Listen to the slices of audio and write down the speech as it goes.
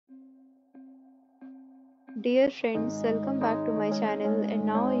Dear friends, welcome back to my channel and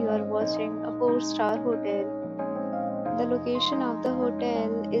now you are watching a 4-star hotel. The location of the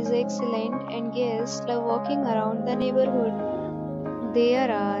hotel is excellent and guests love walking around the neighborhood. There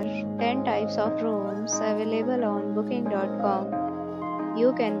are 10 types of rooms available on booking.com.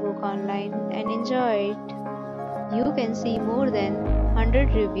 You can book online and enjoy it. You can see more than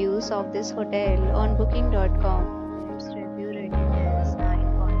 100 reviews of this hotel on booking.com. Its review rating is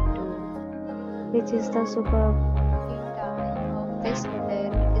 9.2, which is the superb. Check-in time of this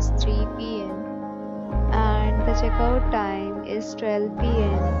hotel is 3 p.m. and the checkout time is 12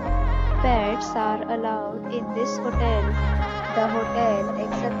 p.m. Pets are allowed in this hotel. The hotel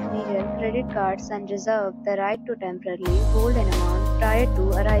accepts major credit cards and reserves the right to temporarily hold an amount prior to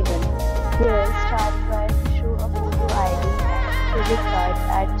arrival. Guests are required to show a photo ID and credit card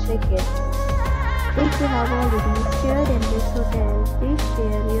at check-in. If you have already stayed in this hotel, please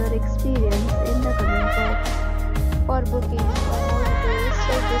share your experience in the comment box. For booking or more details,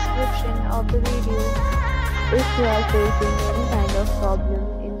 check description of the video. If you are facing any kind of problem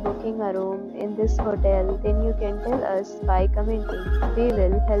in booking a room in this hotel, then you can tell us by commenting. We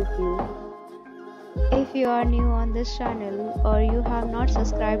will help you. If you are new on this channel or you have not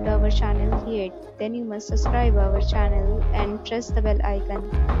subscribed our channel yet, then you must subscribe our channel and press the bell icon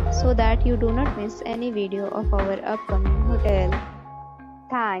so that you do not miss any video of our upcoming hotel.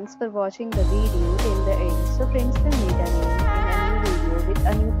 Thanks for watching the video till the end. So friends, will meet again in a new video with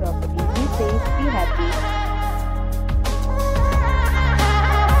a new property. Be safe, be happy.